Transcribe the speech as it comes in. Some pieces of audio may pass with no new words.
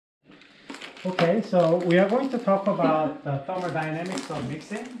Okay, so we are going to talk about the thermodynamics of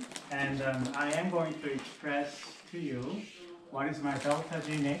mixing, and I am going to express to you what is my delta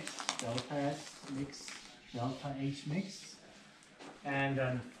G mix, delta S mix, delta H mix.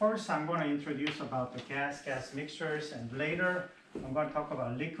 And first I'm going to introduce about the gas-gas mixtures, and later I'm going to talk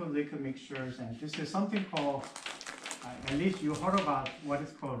about liquid-liquid mixtures, and this is something called, at least you heard about what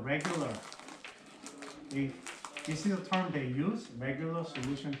is called regular. This is a term they use, regular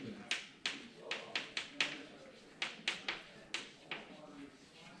solution theory.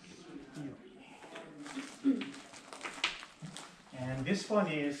 And this one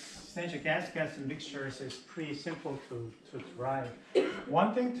is essentially gas-gas mixtures is pretty simple to derive.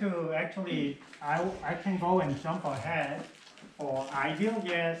 One thing to actually, I can go and jump ahead. For ideal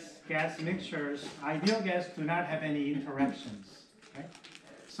gas mixtures, ideal gas do not have any interactions. Okay?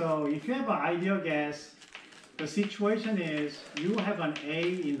 So if you have an ideal gas, the situation is you have an A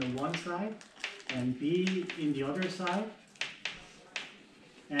in the one side and B in the other side.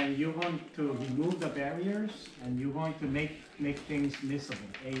 And you're going to remove the barriers, and you're going to make things miscible,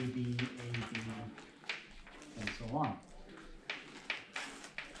 A, B, and so on.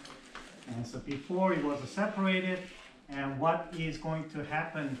 And so before it was separated, and what is going to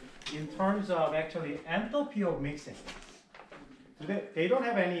happen in terms of actually enthalpy of mixing. They don't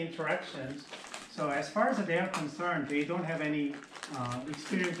have any interactions, so as far as they are concerned, they don't have any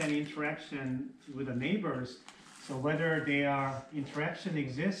experience any interaction with the neighbors. So whether interaction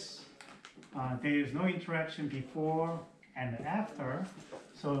exists, there is no interaction before and after.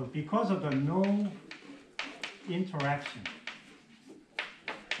 So because of the no interaction,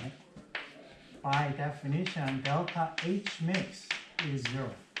 okay, by definition, delta H mix is 0.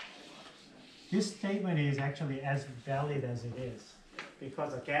 This statement is actually as valid as it is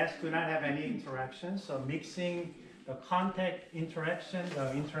because the gas do not have any interaction. So mixing the contact interaction,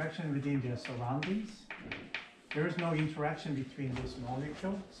 the interaction within their surroundings, there is no interaction between this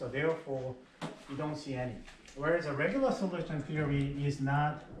molecule, so therefore you don't see any. Whereas a regular solution theory is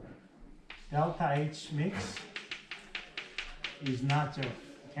not, delta H mix is not 0,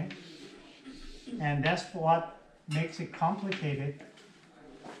 okay? And that's what makes it complicated.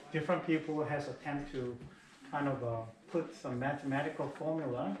 Different people has attempted to kind of put some mathematical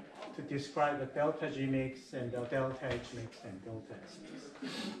formula to describe the delta G mix and the delta H mix and delta S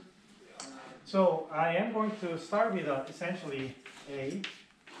mix. So I am going to start with essentially A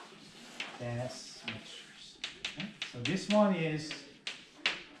gas mixtures. Okay? So this one is,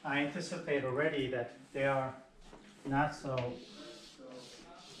 I anticipate already that they are not so,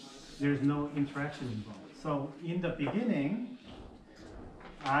 there's no interaction involved. So in the beginning,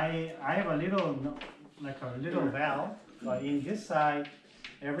 I have a little, like a little valve, but in this side,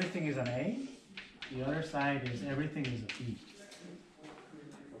 everything is an A. The other side is everything is a B.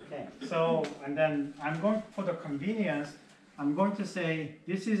 Okay, so, and then I'm going, for the convenience, I'm going to say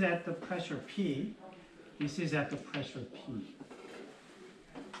this is at the pressure P, this is at the pressure P.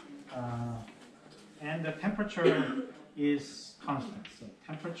 And the temperature is constant. So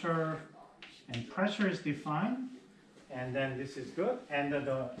temperature and pressure is defined, and then this is good. And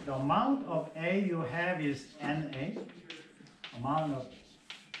the amount of A you have is NA, amount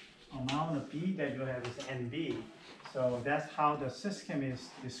of B that you have is NB. So that's how the system is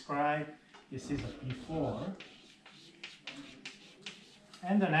described. This is before.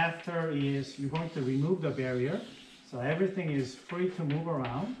 And then after is you're going to remove the barrier. So everything is free to move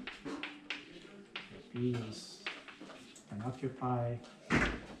around. B is can occupy.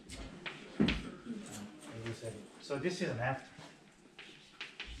 So this is an after.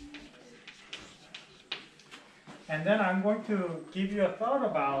 And then I'm going to give you a thought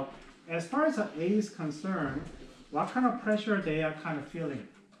about, as far as A is concerned, what kind of pressure they are kind of feeling?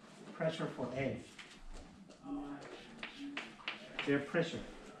 Pressure for A. Their pressure.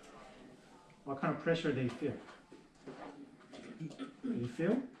 What kind of pressure they feel? You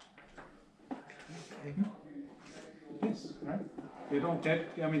feel? Yes, right? They don't get,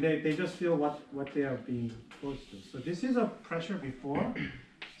 I mean, they just feel what they are being exposed to. So this is a pressure before.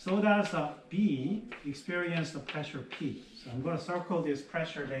 So does B experience the pressure P. So I'm going to circle this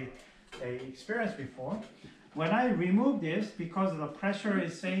pressure they experienced before. When I remove this, because the pressure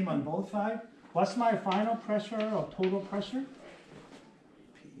is same on both sides, what's my final pressure or total pressure?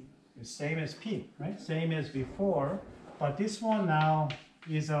 P. It's same as P, right? Same as before, but this one now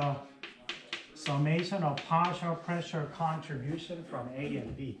is a summation of partial pressure contribution from A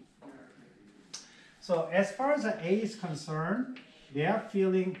and B. So as far as A is concerned, they are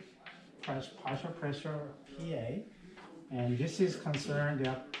feeling partial pressure PA, and this is concerned, they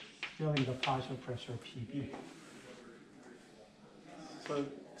are feeling the partial pressure PB.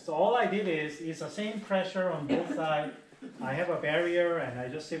 So all I did is it's the same pressure on both sides. I have a barrier and I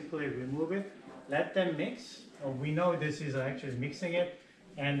just simply remove it, let them mix. We know this is actually mixing it,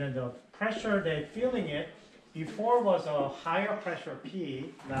 and then the pressure they're feeling it before was a higher pressure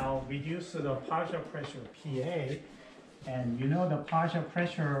P, now reduced to the partial pressure PA, and you know the partial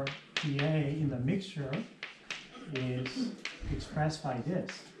pressure PA in the mixture is expressed by this.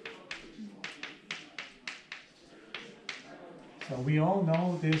 So we all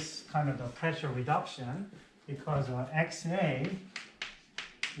know this kind of the pressure reduction because XA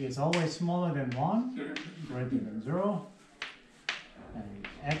is always smaller than 1, greater than 0, and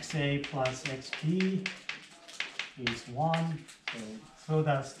XA plus XP is 1, so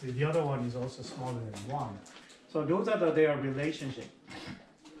that's the other one is also smaller than 1. So those are their relationship.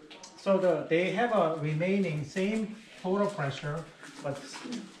 So they have a remaining same total pressure, but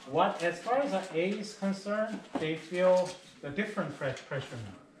as far as A is concerned, they feel the different pressure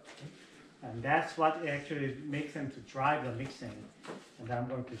now. And that's what actually makes them to drive the mixing. And I'm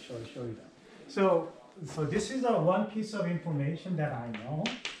going to show you that. So this is one piece of information that I know.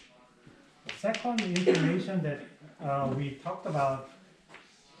 The second information that we talked about.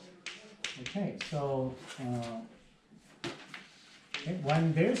 Okay, so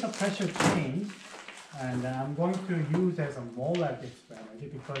when there's a pressure change, and I'm going to use as a molar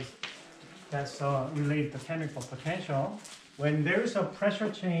experiment because that's related to chemical potential. When there's a pressure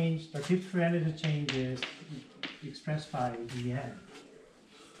change, the Gibbs free energy change is expressed by En,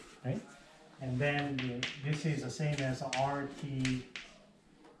 right? And then this is the same as RT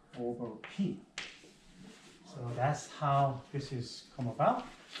over P. So that's how this is come about.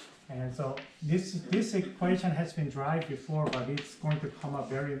 And so this equation has been derived before, but it's going to come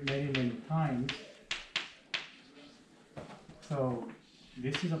up many times. So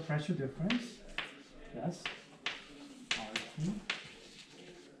this is a pressure difference. Yes. RT.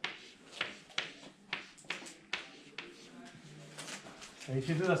 So if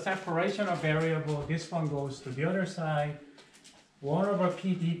you do the separation of variable, this one goes to the other side. 1 over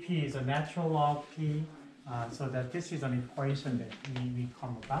P dP is a natural log P, so that this is an equation that we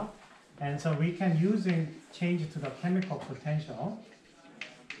come about. And so we can use it, change it to the chemical potential,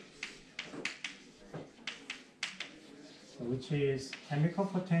 so which is chemical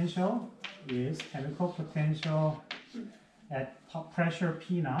potential at pressure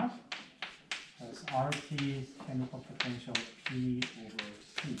P naught. That's RT chemical potential P over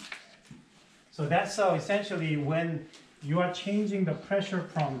T. So that's essentially when you are changing the pressure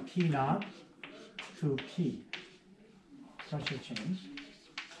from P naught to P, pressure change.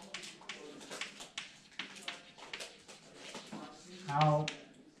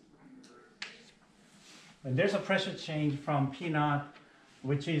 When there's a pressure change from P naught,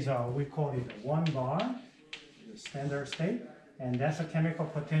 which is we call it 1 bar, the standard state, and that's a chemical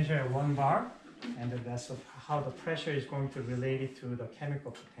potential at 1 bar, and that's how the pressure is going to relate it to the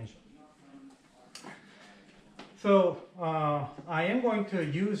chemical potential. So I am going to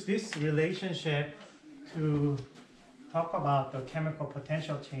use this relationship to talk about the chemical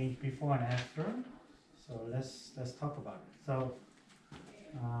potential change before and after. So let's talk about it. So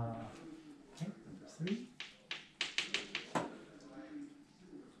okay, number 3.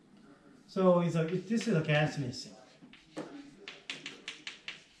 So this is a gas mixing.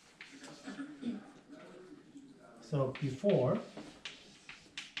 So before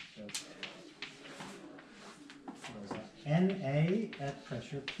Na at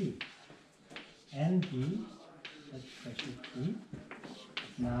pressure P, Nb at pressure P.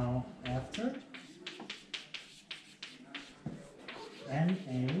 Now after Na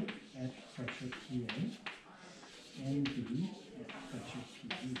at pressure PA, Nb at pressure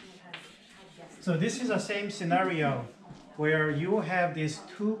PB. So this is the same scenario where you have these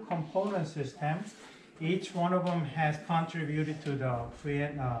two component systems. Each one of them has contributed to the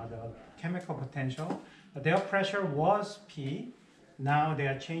chemical potential. Their pressure was P. Now they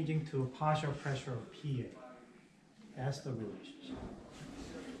are changing to partial pressure of PA. That's the relationship.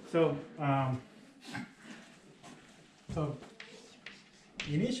 So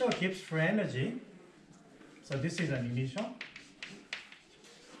initial Gibbs free energy. So this is an initial.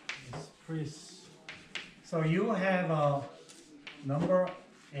 So you have a number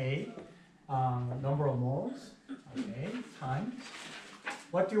A, number of moles, okay, times.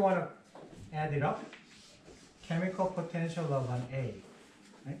 What do you want to add it up? Chemical potential of an A,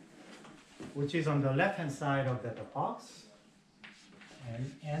 right? Which is on the left-hand side of the box,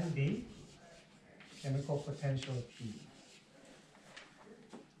 and NB, chemical potential P.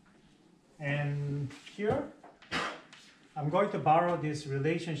 And here, I'm going to borrow this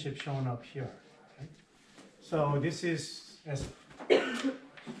relationship shown up here. Okay? So this is as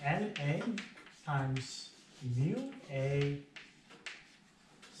NA times mu A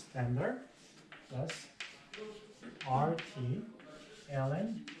standard plus RT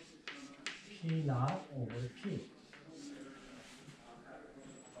ln P naught over P.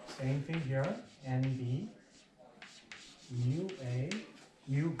 Same thing here, NB mu A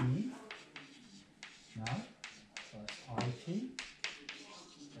mu B naught plus RT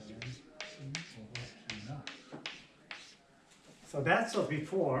ln P over P naught. So that's a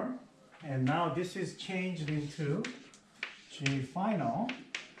before, and now this is changed into G final,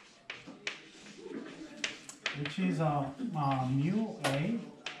 which is mu A,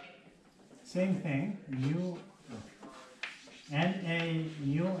 same thing, mu NA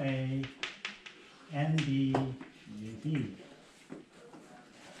mu A NB mu B.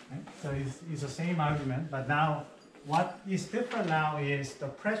 Right? So it's the same argument, but now what is different now is the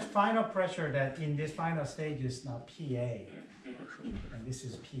final pressure that in this final stage is now PA, and this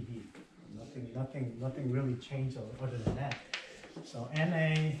is PB. Nothing really changed other than that. So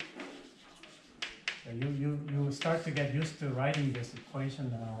NA, you start to get used to writing this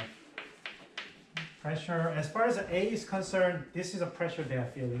equation now. Pressure, as far as A is concerned, this is a pressure they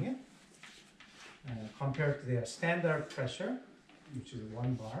are feeling it, compared to their standard pressure, which is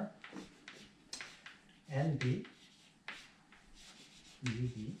 1 bar. NB,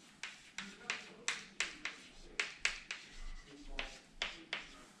 UB.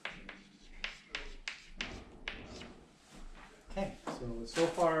 Okay, so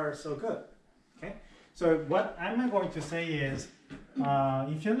far so good. Okay, so what I'm going to say is,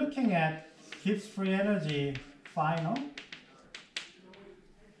 if you're looking at Gibbs free energy final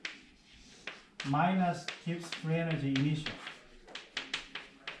minus Gibbs free energy initial.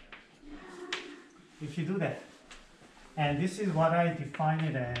 If you do that, and this is what I define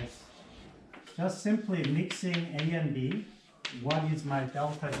it as, just simply mixing A and B, what is my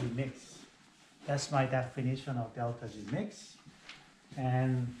delta G mix? That's my definition of delta G mix.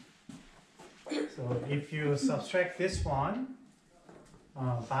 And so if you subtract this one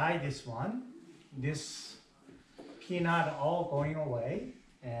by this one, this P naught all going away,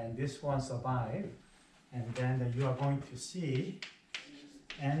 and this one survive, and then you are going to see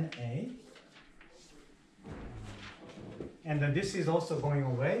NA, and then this is also going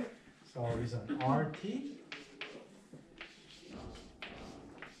away, so it's an RT,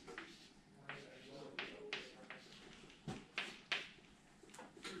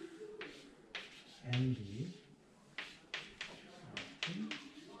 NB, RT.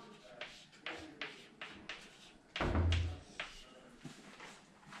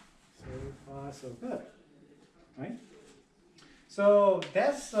 So good, right? So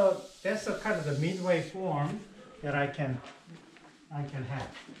that's a kind of the midway form that I can have.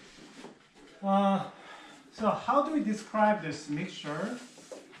 So how do we describe this mixture?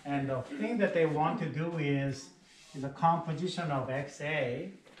 And the thing that they want to do is the composition of XA,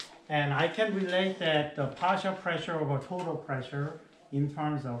 and I can relate that the partial pressure over total pressure in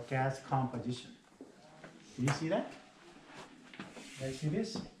terms of gas composition. Do you see that? Do you see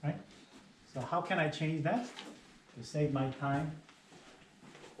this, right? So how can I change that to save my time?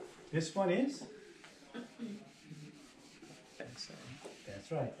 This one is?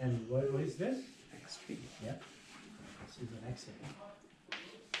 That's right. And what is this? XP. Yeah. This is an XA.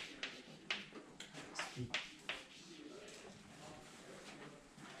 XP.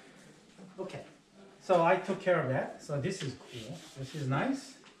 Okay. So I took care of that. So this is cool. This is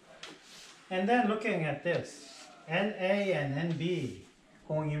nice. And then looking at this, NA and NB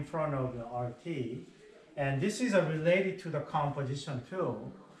going in front of the RT, and this is related to the composition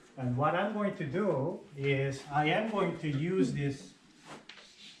too. And what I'm going to do is I am going to use this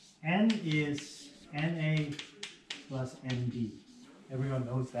N is NA plus NB. Everyone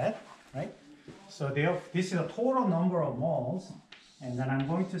knows that, right? So this is a total number of moles, and then I'm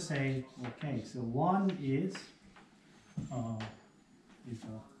going to say, okay, so one is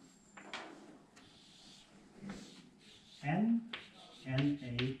N,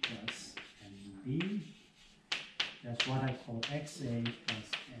 NA plus NB. That's what I call XA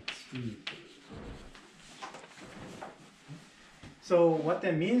plus XB. So what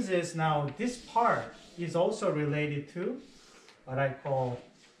that means is now this part is also related to what I call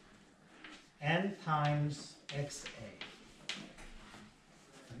N times XA.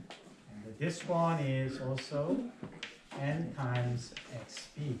 And this one is also N times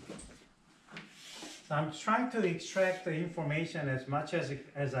XB. So I'm trying to extract the information as much as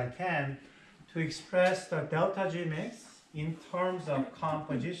I can to express the delta G mix in terms of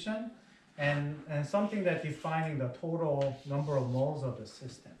composition and something that defining the total number of moles of the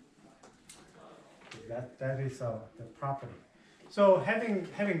system. That is the property. So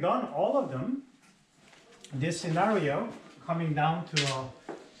having done all of them, this scenario coming down to a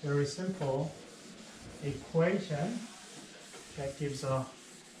very simple equation that gives a,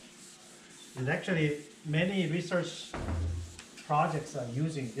 there's actually many research projects are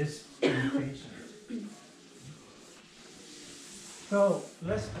using this equation. So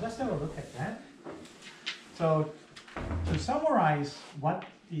let's have a look at that. So to summarize what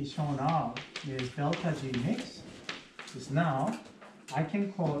is shown out is delta G mix is now, I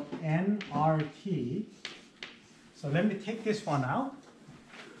can call nRT. So let me take this one out.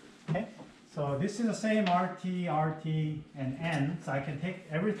 Okay. So this is the same RT, RT, and N. So I can take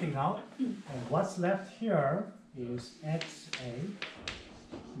everything out. And what's left here is XA,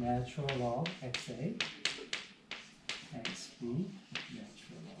 natural log XA, XB,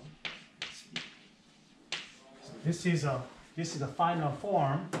 natural log XB. So this is a final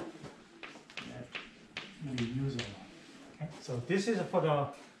form that we use a lot. Okay? So this is for the,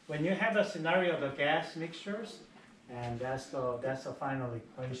 when you have a scenario of the gas mixtures, and that's the final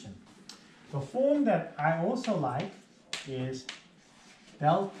equation. The form that I also like is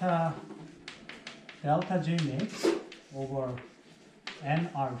delta G mix over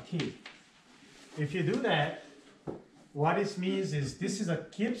nRT. If you do that, what it means is this is a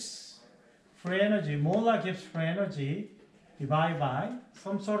Gibbs free energy, molar Gibbs free energy divided by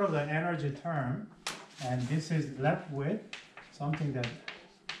some sort of the energy term, and this is left with something that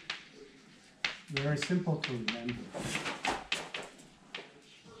very simple to remember.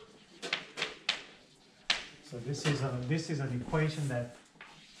 So this is an equation that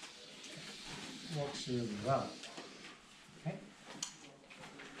works really well. Okay.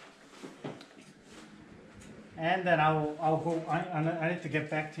 And then I'll go. I need to get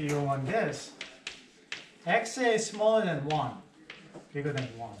back to you on this. XA is smaller than 1, bigger than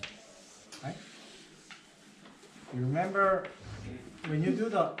 1. Right? You remember when you do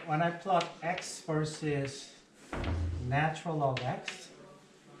when I plot x versus natural log x,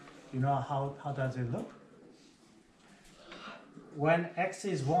 you know how does it look? When x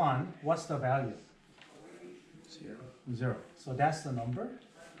is 1, what's the value? 0. 0. So that's the number.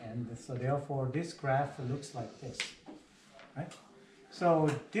 And so therefore this graph looks like this. Right? So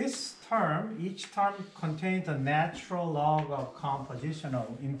this term, each term contains a natural log of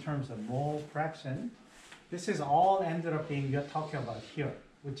compositional in terms of mole fraction. This is all ended up being we're talking about here,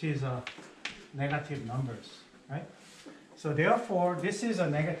 which is negative numbers. Right? So therefore this is a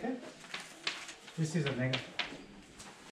negative. This is a negative.